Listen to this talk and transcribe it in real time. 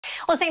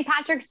Well, St.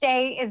 Patrick's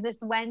Day is this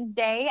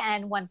Wednesday,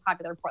 and one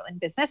popular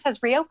Portland business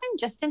has reopened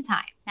just in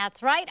time.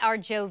 That's right. Our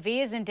Joe V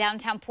is in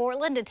downtown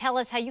Portland to tell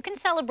us how you can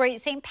celebrate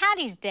St.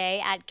 Patty's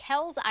Day at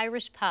Kells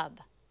Irish Pub.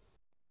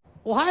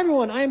 Well, hi,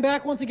 everyone. I am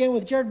back once again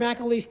with Jared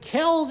McAleese.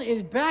 Kells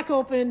is back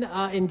open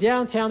in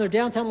downtown. Their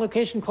downtown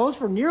location closed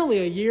for nearly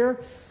a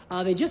year.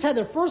 They just had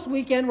their first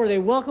weekend where they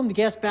welcomed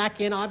guests back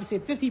in, obviously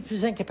at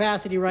 50%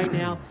 capacity right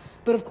now.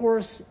 But, of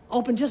course,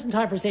 open just in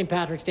time for St.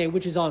 Patrick's Day,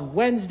 which is on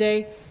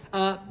Wednesday.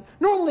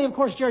 Normally, of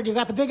course, Jared, you've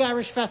got the big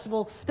Irish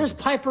festival. There's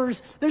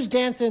pipers, there's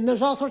dancing,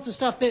 there's all sorts of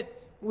stuff that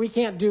we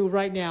can't do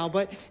right now.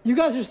 But you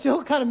guys are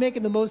still kind of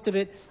making the most of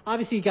it.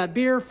 Obviously, you got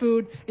beer,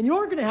 food, and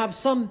you're going to have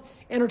some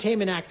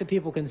entertainment acts that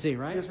people can see,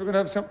 right? Yes, we're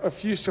going to have a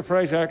few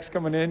surprise acts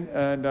coming in,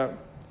 and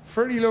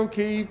fairly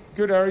low-key,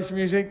 good Irish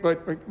music,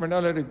 but we're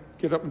not allowed to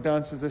get up and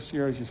dance this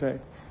year, as you say.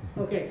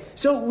 Okay,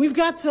 so we've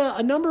got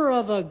a number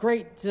of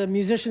great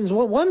musicians.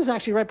 One's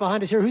actually right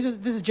behind us here.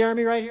 This is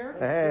Jeremy right here.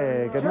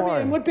 Hey, good Jeremy,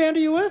 morning. and what band are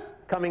you with?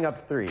 Coming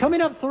Up Threes. Coming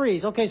Up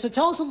Threes. Okay, so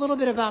tell us a little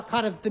bit about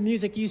kind of the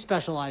music you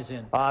specialize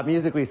in.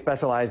 Music we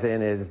specialize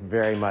in is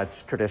very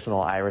much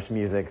traditional Irish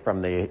music,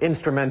 from the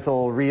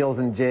instrumental reels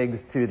and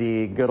jigs to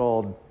the good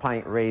old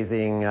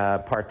pint-raising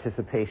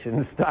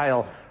participation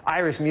style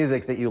Irish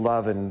music that you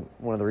love, and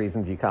one of the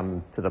reasons you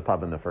come to the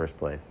pub in the first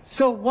place.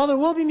 So while there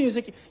will be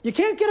music, you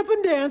can't get up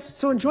and dance,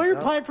 so enjoy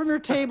your pint from your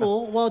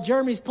table while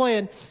Jeremy's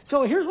playing.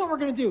 So here's what we're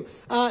going to do.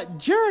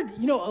 Jared,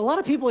 you know, a lot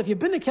of people, if you've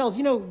been to Kells,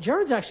 you know,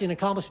 Jared's actually an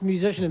accomplished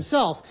musician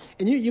himself,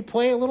 and you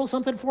play a little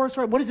something for us,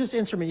 right? What is this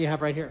instrument you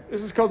have right here?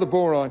 This is called the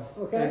boron.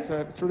 Okay. It's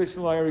a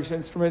traditional Irish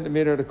instrument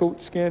made out of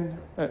goat skin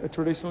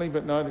traditionally,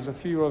 but now there's a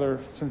few other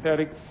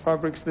synthetic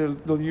fabrics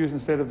they'll use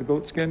instead of the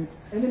goat skin.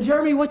 And then,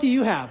 Jeremy, what do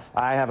you have?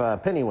 I have a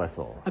penny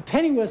whistle. A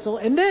penny whistle.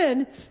 And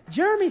then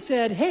Jeremy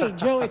said, hey,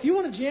 Joe, if you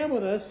want to jam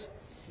with us,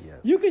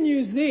 you can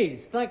use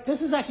these. Like,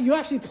 this is actually, you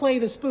actually play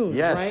the spoons,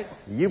 yes, right?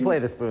 Yes, you play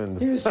the spoons.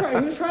 He was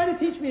trying to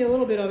teach me a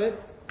little bit of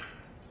it.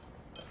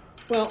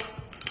 Well,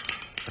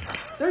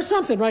 there's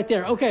something right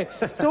there. Okay,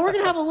 so we're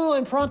going to have a little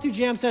impromptu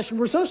jam session.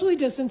 We're socially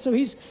distanced, so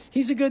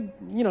he's a good,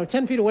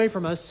 10 feet away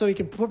from us, so he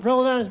can pull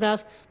down his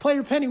mask, play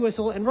your penny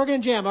whistle, and we're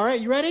going to jam. All right,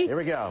 you ready? Here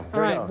we go. All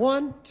right,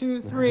 1,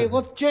 2, 3,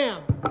 let's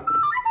jam.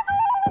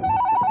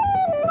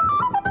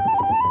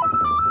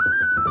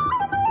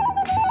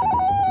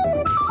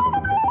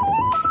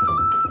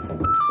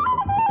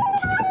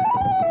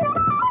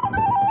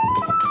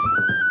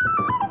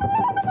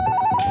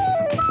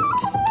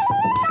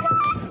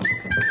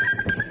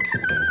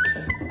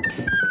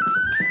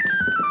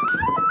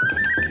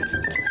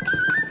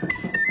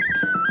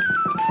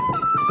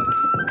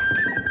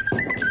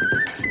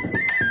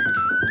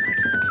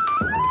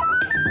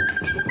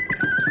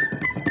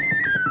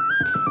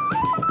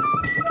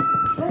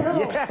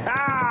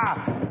 Yeah!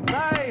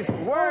 Nice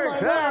work!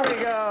 There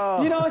we go!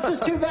 You know, it's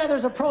just too bad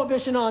there's a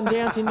prohibition on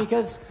dancing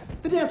because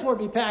the dance floor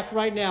would be packed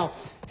right now.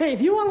 Hey,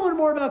 if you want to learn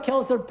more about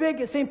Kells, their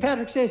big St.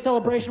 Patrick's Day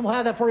celebration, we'll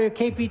have that for you at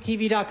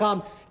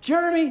kptv.com.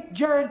 Jeremy,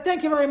 Jared,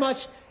 thank you very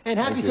much, and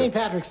happy St.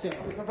 Patrick's Day.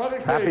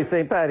 Happy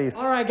St. Patty's.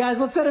 All right, guys,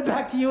 let's send it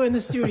back to you in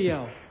the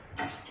studio.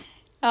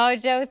 Oh,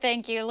 Joe,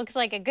 thank you. Looks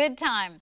like a good time.